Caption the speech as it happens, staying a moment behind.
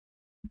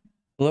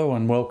Hello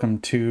and welcome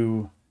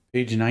to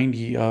page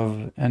 90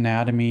 of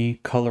Anatomy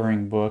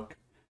Coloring Book.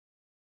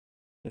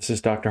 This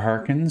is Dr.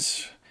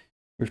 Harkins.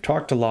 We've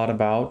talked a lot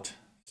about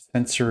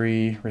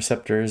sensory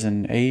receptors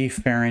and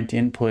afferent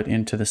input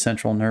into the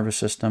central nervous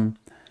system.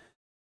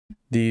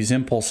 These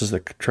impulses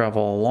that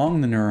travel along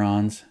the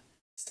neurons,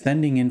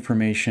 sending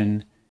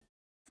information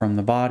from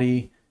the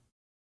body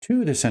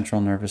to the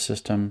central nervous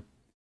system.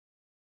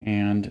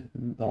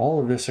 And all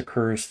of this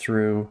occurs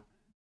through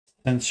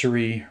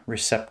sensory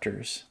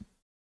receptors.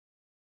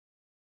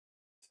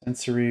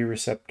 Sensory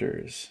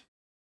receptors.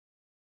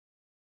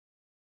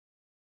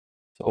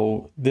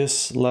 So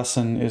this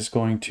lesson is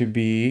going to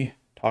be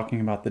talking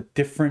about the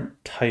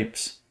different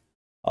types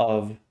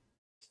of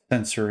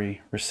sensory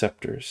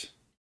receptors.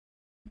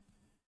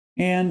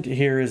 And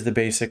here is the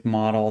basic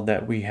model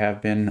that we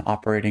have been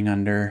operating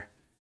under.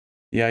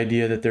 The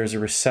idea that there's a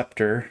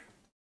receptor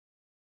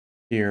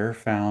here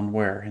found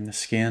where? In the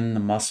skin, the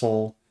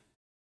muscle,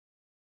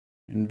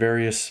 in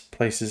various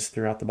places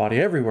throughout the body,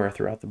 everywhere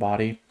throughout the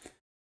body.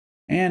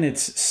 And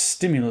it's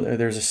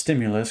there's a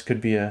stimulus,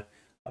 could be a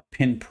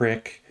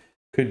pinprick,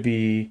 could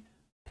be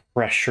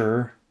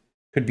pressure,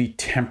 could be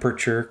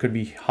temperature, could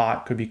be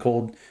hot, could be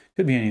cold,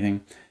 could be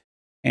anything.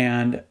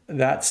 And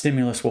that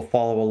stimulus will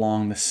follow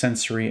along the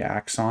sensory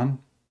axon.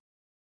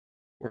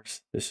 Of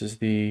course, this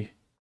is an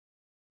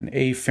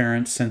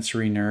afferent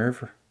sensory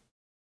nerve.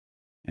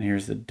 And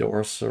here's the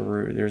dorsal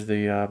root, there's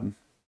the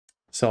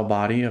cell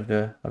body of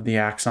the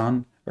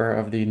axon, or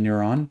of the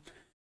neuron.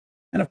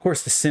 And of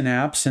course, the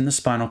synapse in the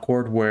spinal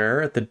cord,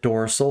 where at the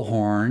dorsal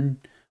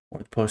horn or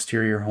the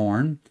posterior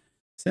horn,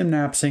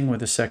 synapsing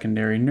with a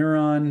secondary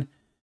neuron,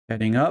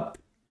 heading up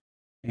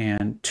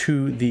and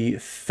to the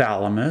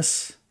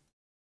thalamus,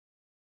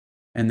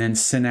 and then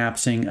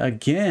synapsing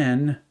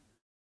again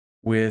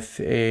with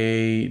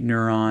a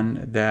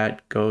neuron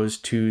that goes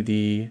to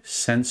the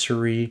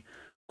sensory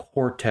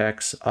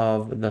cortex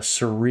of the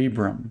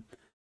cerebrum.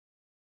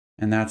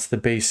 And that's the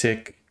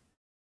basic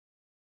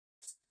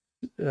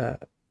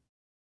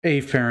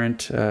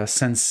afferent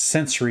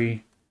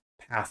sensory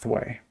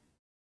pathway.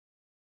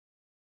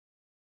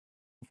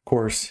 Of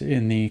course,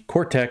 in the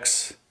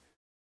cortex,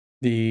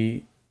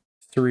 the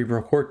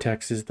cerebral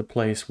cortex is the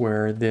place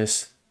where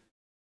this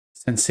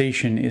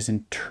sensation is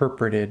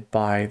interpreted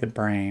by the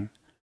brain,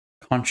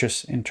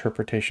 conscious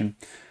interpretation.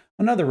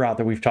 Another route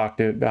that we've talked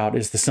about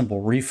is the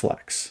simple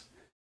reflex,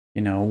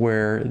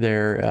 where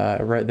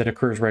that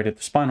occurs right at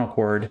the spinal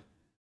cord,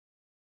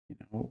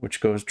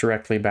 which goes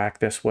directly back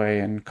this way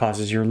and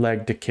causes your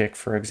leg to kick,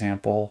 for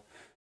example,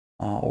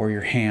 or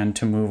your hand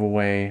to move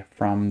away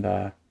from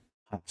the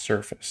hot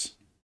surface.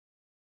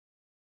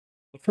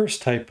 The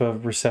first type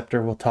of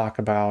receptor we'll talk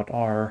about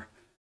are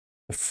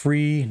the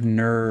free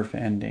nerve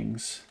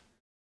endings.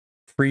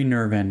 Free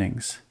nerve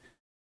endings.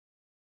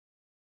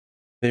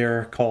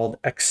 They're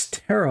called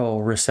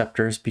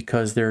exteroreceptors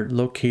because they're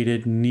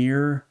located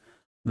near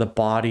the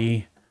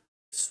body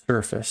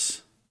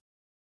surface.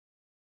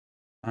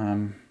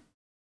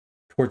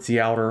 Towards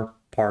the outer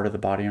part of the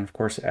body, and of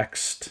course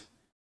X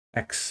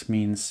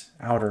means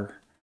outer.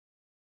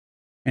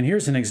 And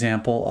here's an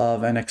example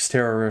of an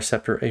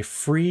exteroreceptor, a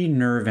free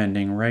nerve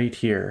ending right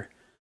here.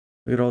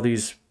 Look at all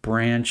these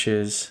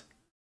branches,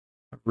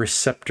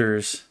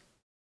 receptors,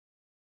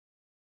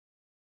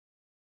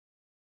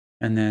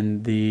 and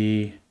then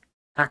the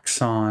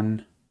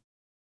axon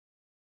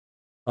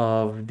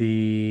of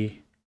the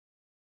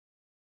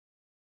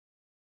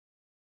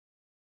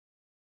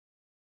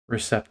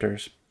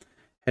receptors,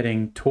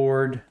 heading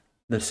toward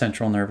the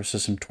central nervous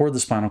system, toward the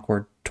spinal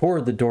cord,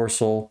 toward the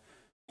dorsal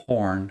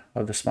horn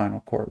of the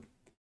spinal cord.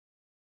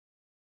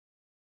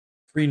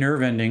 Free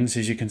nerve endings,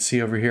 as you can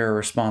see over here,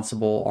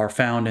 are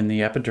found in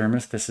the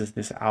epidermis. This is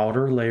this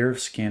outer layer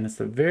of skin. It's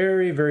the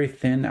very, very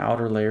thin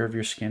outer layer of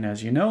your skin,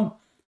 as you know,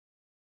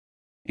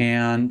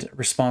 and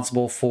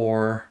responsible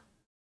for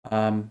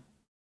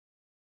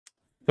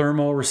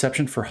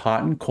thermoreception for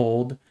hot and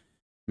cold,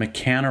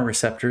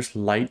 mechanoreceptors,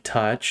 light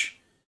touch,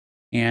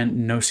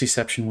 and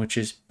nociception, which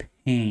is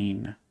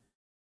pain.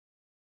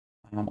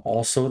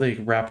 Also, they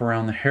wrap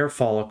around the hair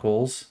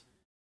follicles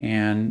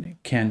and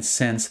can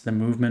sense the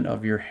movement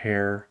of your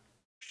hair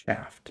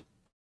shaft.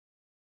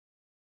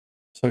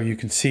 So you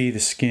can see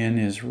the skin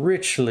is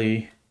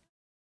richly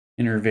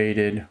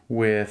innervated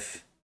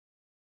with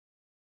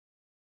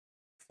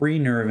free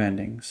nerve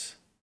endings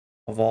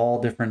of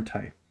all different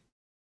types.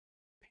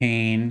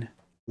 Pain,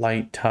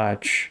 light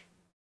touch,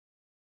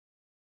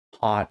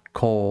 hot,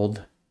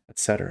 cold,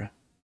 etc.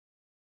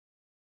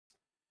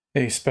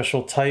 A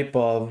special type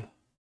of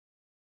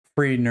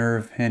free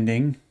nerve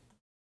ending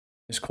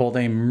is called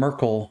a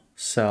Merkel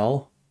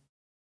cell,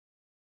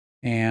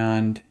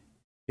 and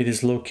it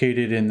is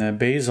located in the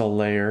basal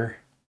layer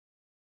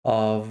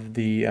of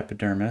the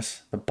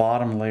epidermis, the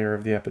bottom layer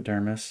of the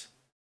epidermis,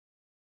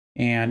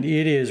 and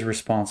it is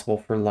responsible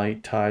for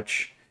light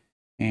touch,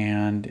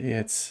 and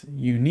it's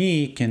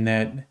unique in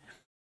that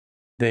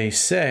they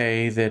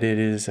say that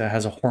it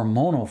has a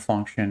hormonal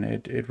function.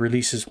 It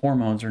releases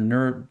hormones or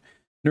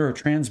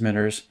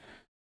neurotransmitters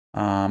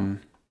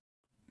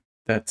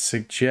that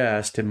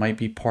suggest it might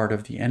be part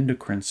of the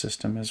endocrine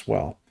system as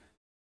well.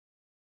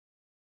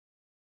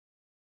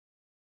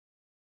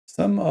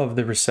 Some of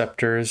the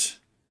receptors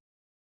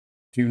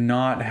do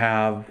not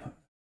have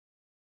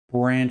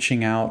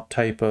branching out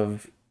type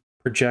of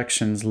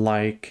projections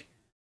like,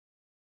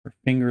 or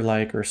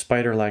finger-like or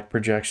spider-like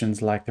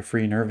projections like the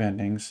free nerve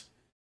endings.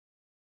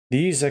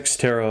 These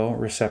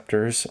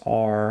exteroreceptors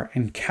are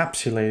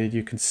encapsulated.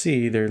 You can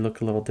see they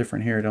look a little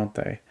different here, don't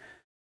they?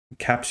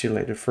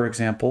 Encapsulated. For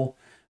example,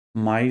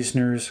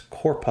 Meissner's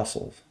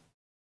corpuscles,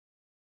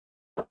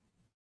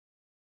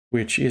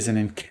 which is an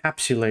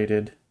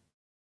encapsulated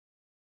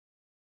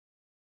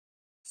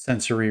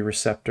sensory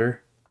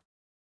receptor,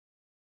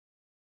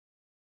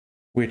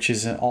 which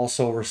is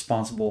also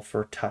responsible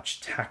for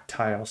touch,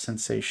 tactile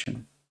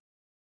sensation.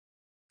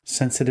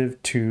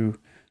 Sensitive to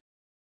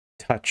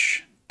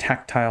touch,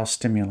 tactile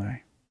stimuli.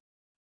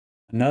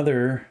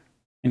 Another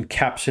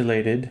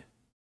encapsulated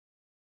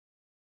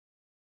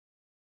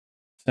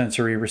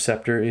sensory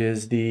receptor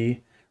is the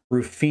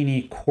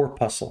Ruffini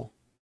corpuscle,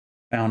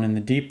 found in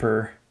the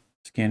deeper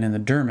skin in the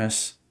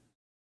dermis,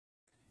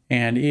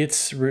 and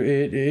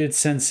it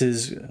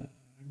senses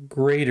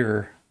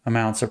greater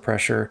amounts of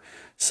pressure,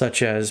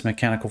 such as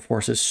mechanical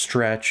forces,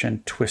 stretch,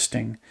 and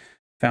twisting,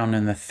 found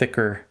in the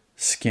thicker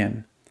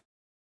skin.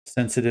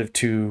 Sensitive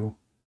to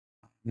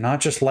not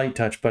just light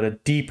touch, but a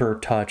deeper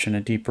touch and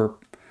a deeper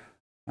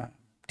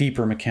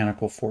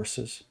mechanical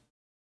forces.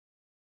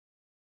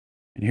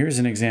 And here's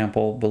an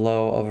example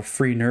below of a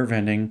free nerve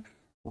ending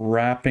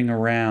wrapping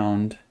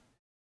around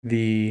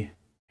the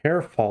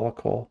hair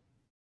follicle,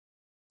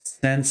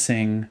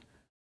 sensing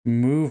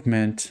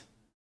movement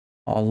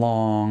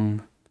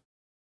along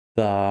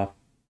the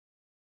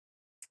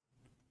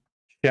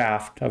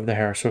shaft of the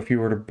hair. So if you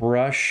were to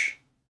brush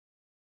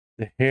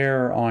the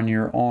hair on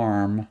your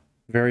arm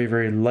very,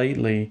 very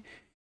lightly,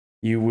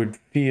 you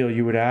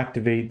would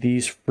activate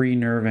these free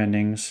nerve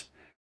endings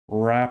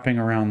wrapping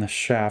around the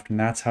shaft, and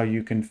that's how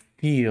you can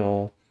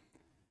feel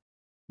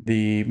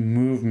the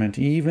movement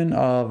even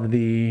of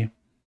the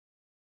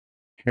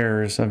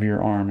hairs of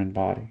your arm and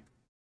body.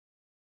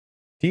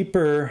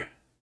 Deeper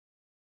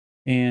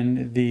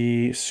in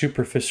the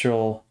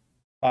superficial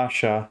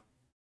fascia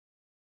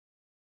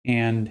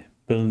and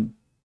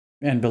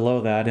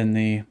below that in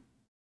the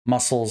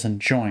muscles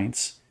and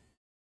joints,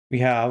 we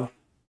have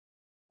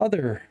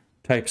other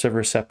types of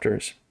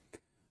receptors.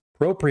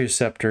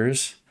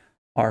 Proprioceptors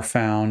are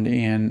found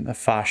in the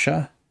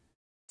fascia,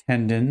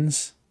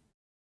 tendons,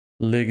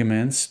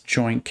 ligaments,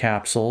 joint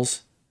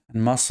capsules,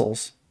 and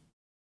muscles.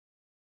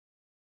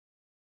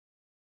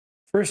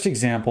 First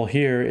example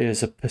here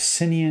is a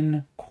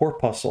Pacinian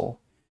corpuscle,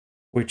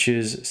 which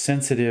is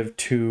sensitive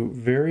to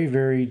very,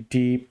 very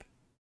deep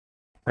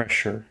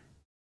pressure.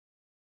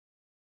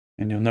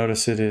 And you'll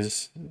notice it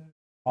is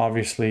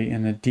obviously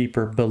in the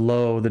deeper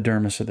below the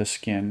dermis of the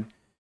skin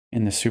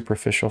in the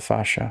superficial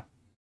fascia.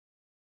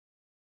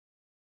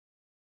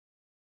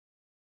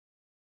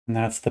 And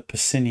that's the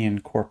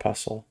Pacinian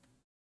corpuscle.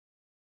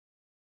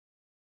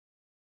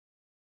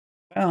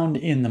 Found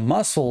in the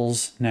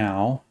muscles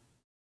now,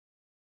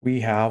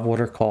 we have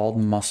what are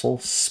called muscle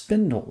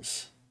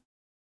spindles.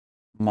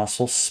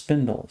 Muscle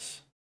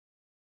spindles.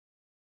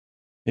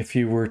 If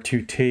you were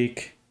to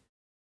take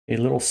a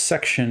little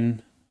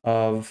section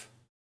of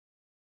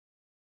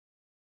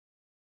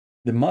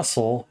the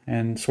muscle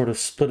and sort of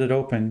split it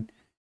open,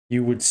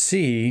 you would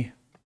see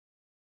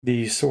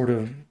these sort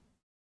of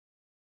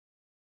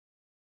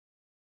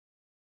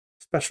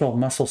special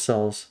muscle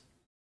cells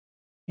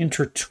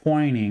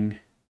intertwining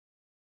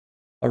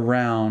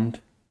around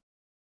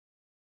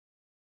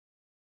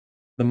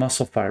the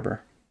muscle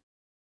fiber.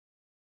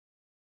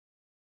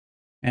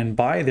 And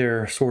by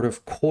their sort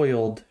of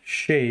coiled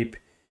shape,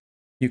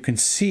 you can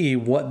see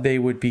what they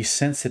would be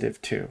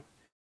sensitive to.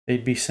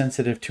 They'd be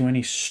sensitive to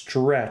any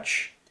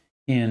stretch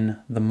in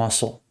the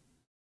muscle.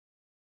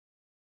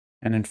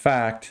 And in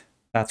fact,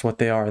 that's what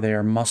they are. They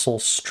are muscle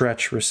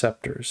stretch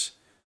receptors.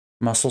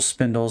 Muscle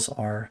spindles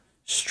are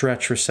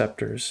stretch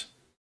receptors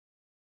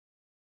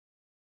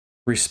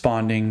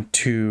responding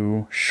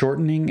to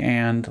shortening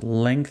and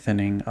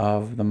lengthening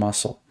of the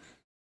muscle.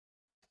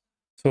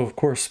 So of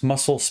course,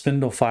 muscle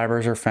spindle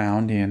fibers are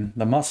found in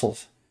the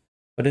muscles.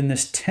 But in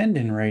this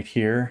tendon right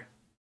here,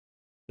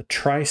 the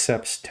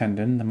triceps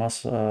tendon, the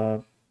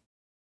muscle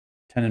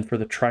tendon for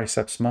the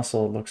triceps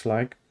muscle, it looks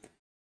like,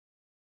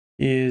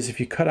 is if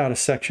you cut out a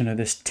section of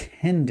this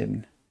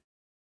tendon,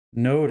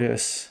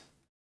 notice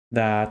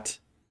that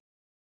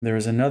there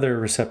is another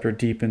receptor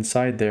deep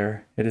inside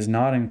there. It is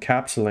not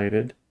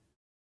encapsulated.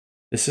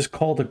 This is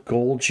called a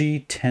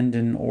Golgi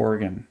tendon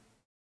organ.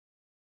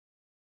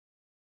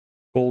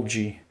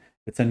 Golgi.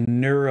 It's a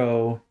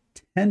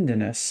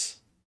neurotendinous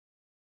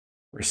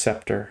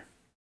receptor,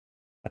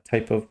 a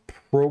type of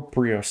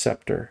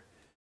proprioceptor.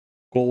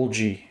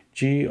 Golgi,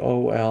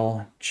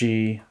 G-O-L-G-I,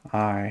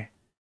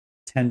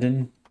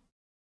 tendon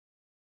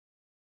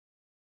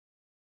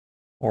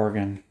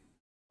organ.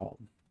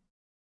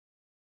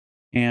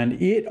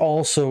 And it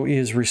also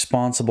is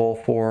responsible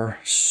for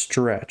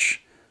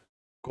stretch.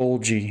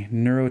 Golgi,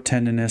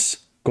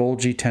 neurotendinous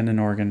Golgi tendon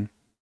organ.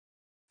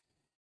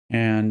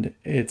 And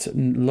it's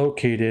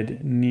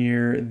located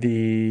near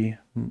the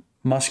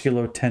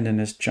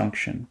musculotendinous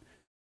junction.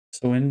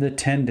 So in the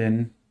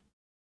tendon,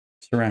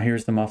 so around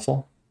here's the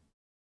muscle.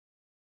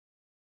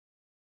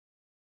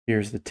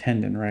 Here's the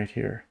tendon right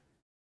here,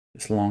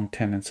 this long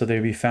tendon. So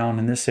they'd be found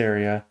in this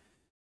area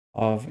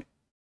of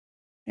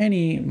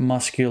any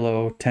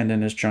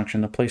musculotendinous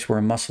junction, the place where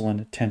a muscle and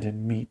a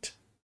tendon meet.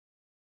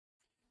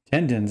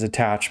 Tendons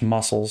attach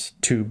muscles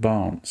to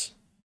bones.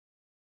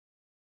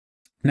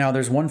 Now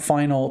there's one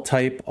final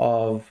type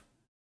of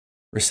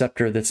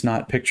receptor that's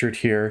not pictured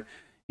here,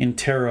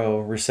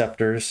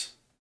 interoreceptors,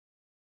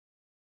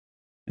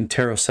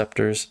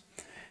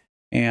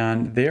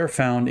 and they are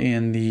found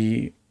in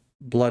the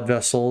blood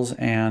vessels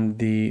and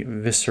the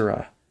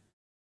viscera,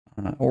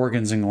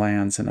 organs and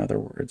glands, in other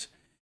words.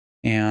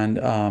 And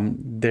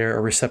there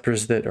are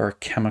receptors that are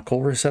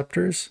chemical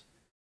receptors.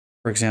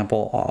 For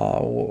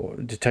example,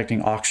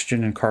 detecting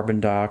oxygen and carbon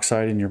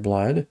dioxide in your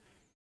blood.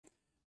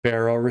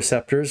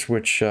 Baroreceptors,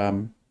 which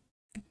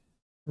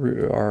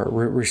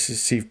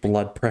receive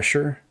blood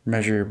pressure,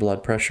 measure your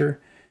blood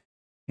pressure,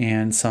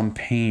 and some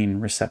pain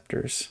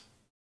receptors.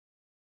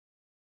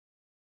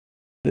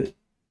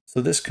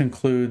 So this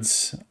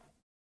concludes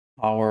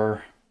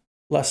our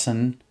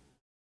lesson,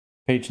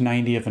 page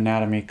 90 of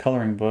Anatomy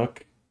Coloring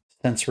Book,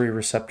 Sensory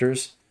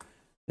Receptors.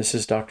 This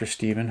is Dr.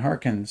 Stephen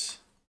Harkins.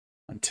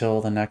 Until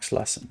the next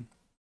lesson.